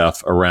tone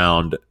deaf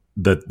around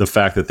the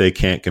fact that they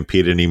can't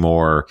compete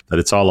anymore, that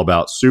it's all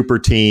about super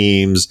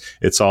teams.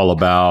 It's all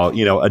about,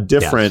 a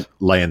different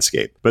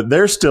landscape, but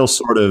they're still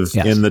sort of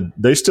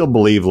they still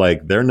believe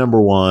like they're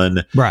number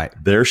one, right?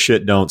 Their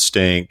shit don't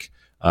stink.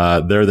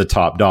 They're the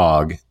top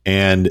dog.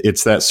 And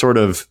it's that sort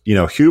of,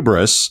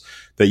 hubris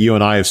that you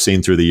and I have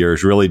seen through the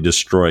years really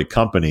destroy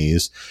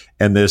companies.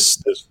 And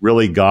this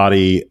really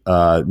gaudy,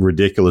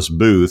 ridiculous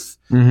booth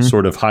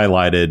sort of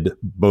highlighted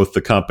both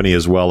the company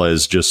as well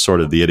as just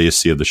sort of the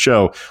idiocy of the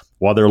show.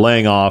 While they're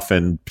laying off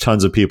and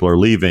tons of people are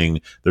leaving,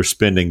 they're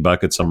spending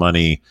buckets of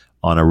money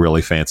on a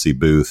really fancy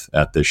booth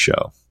at this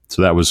show.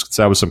 So that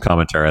was some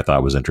commentary I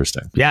thought was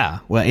interesting. Yeah.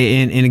 Well,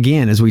 and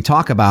again, as we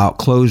talk about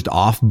closed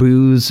off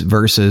booths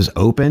versus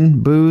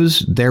open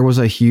booths, there was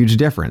a huge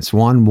difference.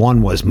 One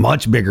was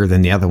much bigger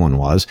than the other one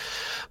was.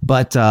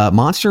 But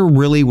Monster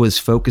really was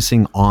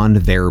focusing on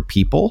their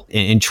people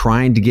and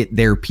trying to get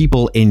their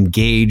people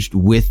engaged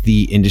with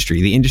the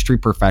industry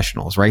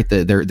professionals, right?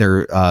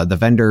 The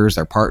vendors,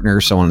 their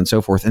partners, so on and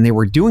so forth. And they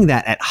were doing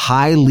that at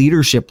high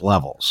leadership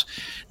levels.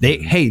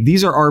 Hey,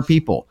 these are our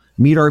people.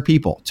 Meet our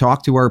people,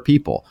 talk to our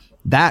people.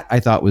 That I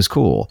thought was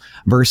cool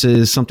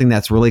versus something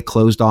that's really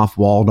closed off,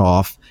 walled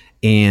off,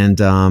 and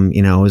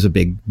is a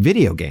big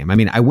video game. I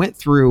mean, I went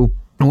through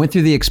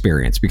the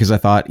experience because I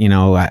thought,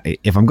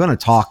 if I'm going to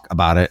talk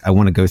about it, I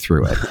want to go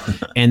through it.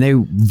 And they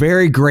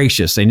very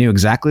gracious. They knew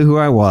exactly who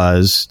I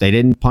was. They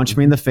didn't punch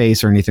me in the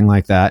face or anything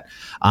like that,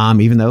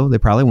 even though they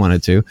probably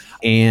wanted to.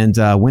 And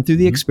went through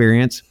the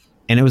experience,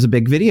 and it was a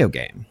big video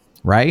game.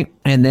 Right.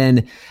 And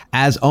then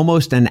as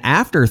almost an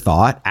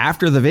afterthought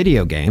after the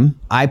video game,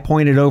 I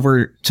pointed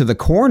over to the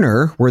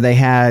corner where they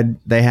had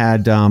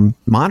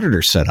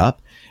monitors set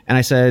up. And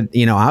I said,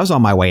 I was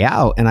on my way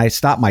out and I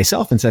stopped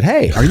myself and said,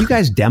 hey, are you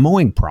guys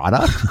demoing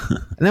product?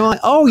 And they were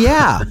like, oh,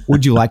 yeah.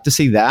 Would you like to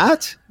see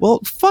that? Well,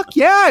 fuck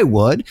yeah, I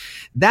would.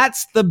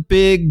 That's the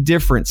big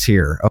difference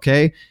here.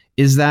 OK,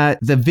 is that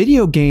the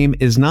video game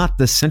is not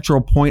the central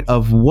point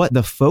of what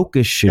the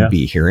focus should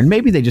be here. And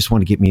maybe they just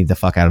want to get me the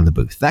fuck out of the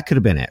booth. That could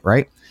have been it,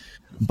 right?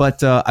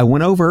 But I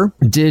went over,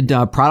 did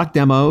product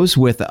demos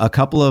with a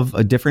couple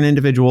of different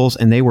individuals,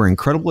 and they were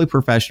incredibly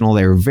professional.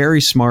 They were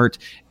very smart,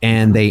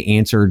 and they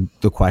answered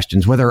the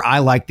questions. Whether I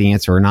like the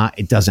answer or not,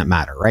 it doesn't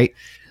matter, right?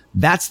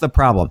 That's the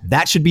problem.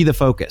 That should be the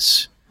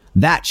focus.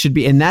 That should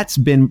be, and that's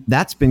been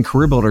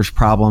CareerBuilder's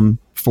problem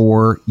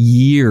for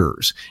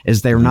years,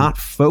 is they're not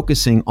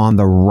focusing on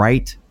the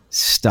right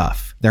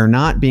stuff. They're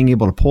not being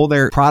able to pull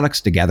their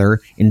products together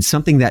in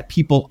something that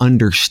people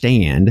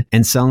understand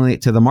and selling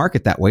it to the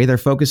market that way. They're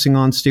focusing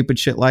on stupid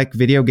shit like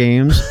video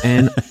games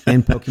and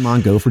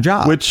Pokemon Go for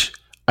jobs. Which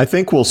I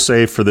think we'll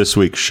save for this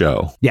week's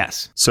show.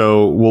 Yes.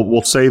 So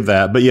we'll save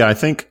that. But yeah, I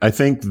think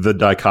the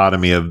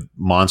dichotomy of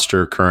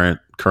Monster,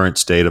 current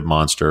state of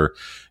Monster,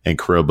 and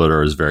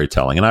CareerBuilder is very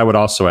telling. And I would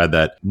also add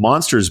that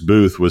Monster's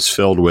booth was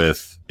filled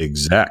with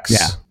execs.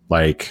 Yeah.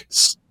 Like,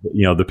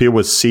 the people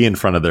with C in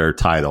front of their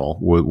title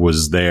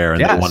was there,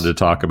 and they wanted to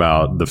talk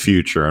about the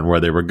future and where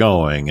they were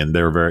going, and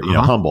they were very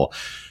humble.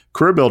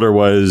 CareerBuilder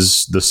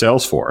was the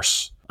sales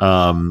force.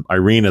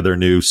 Irina, their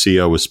new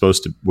CEO,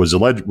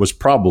 was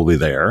probably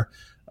there.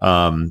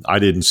 I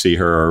didn't see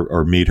her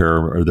or meet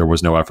her, or there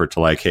was no effort to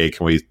like, hey,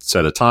 can we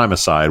set a time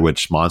aside,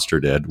 which Monster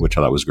did, which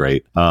I thought was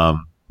great.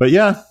 But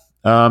yeah.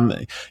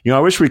 I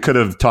wish we could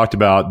have talked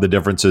about the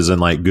differences in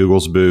like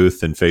Google's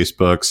booth and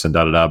Facebook's and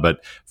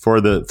but for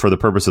the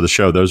purpose of the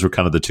show, those were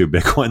kind of the two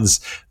big ones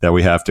that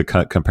we have to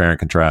compare and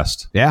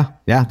contrast. Yeah,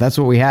 that's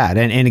what we had.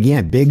 And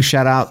again, big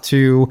shout out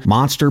to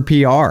Monster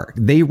PR.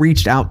 They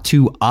reached out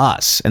to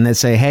us and they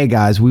say, hey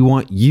guys, we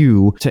want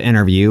you to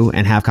interview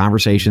and have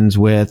conversations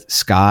with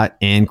Scott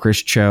and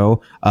Chris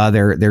Cho,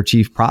 their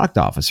chief product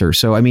officer.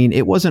 So, I mean,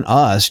 it wasn't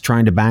us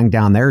trying to bang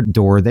down their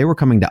door. They were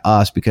coming to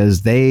us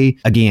because they,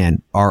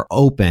 again, are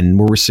open,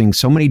 where we're seeing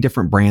so many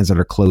different brands that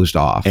are closed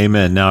off.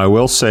 Amen. Now, I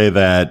will say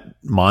that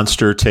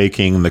Monster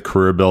taking the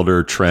career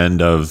builder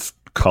trend of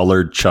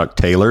colored Chuck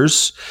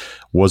Taylors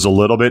was a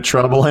little bit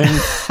troubling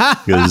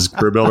because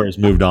career builder has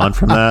moved on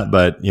from that.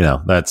 But,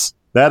 that's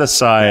that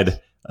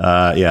aside.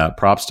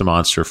 Props to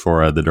Monster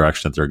for the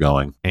direction that they're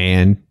going.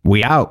 And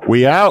we out.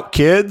 We out,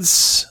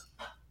 kids.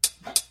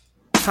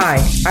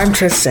 Hi, I'm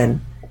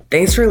Tristan.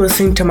 Thanks for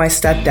listening to my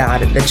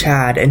stepdad, the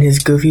Chad, and his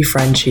goofy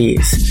friend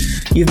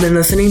Cheese. You've been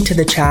listening to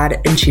the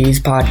Chad and Cheese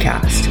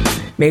podcast.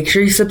 Make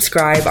sure you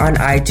subscribe on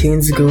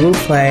iTunes, Google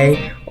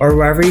Play, or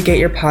wherever you get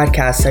your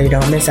podcasts so you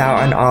don't miss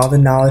out on all the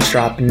knowledge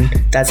dropping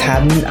that's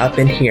happening up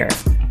in here.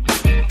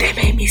 They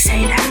made me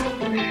say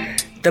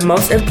that. The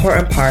most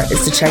important part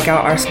is to check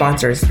out our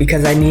sponsors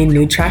because I need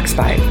new track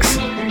spikes.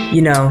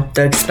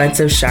 The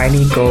expensive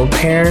shiny gold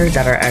pair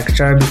that are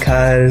extra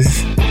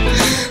because,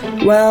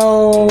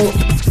 well,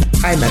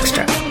 I'm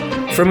extra.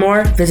 For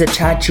more, visit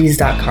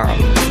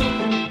chadcheese.com.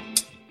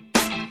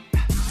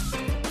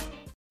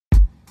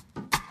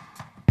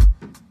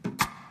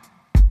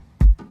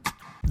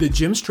 The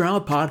Jim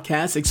Stroud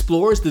Podcast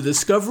explores the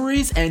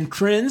discoveries and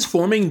trends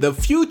forming the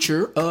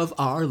future of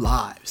our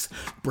lives.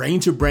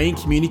 Brain-to-brain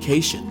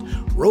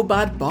communication,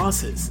 robot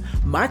bosses,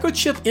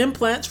 microchip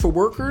implants for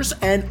workers,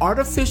 and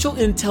artificial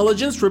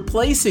intelligence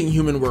replacing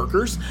human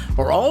workers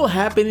are all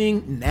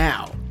happening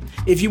now.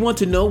 If you want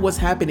to know what's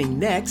happening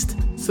next,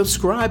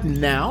 subscribe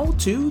now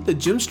to the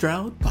Jim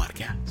Stroud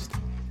Podcast.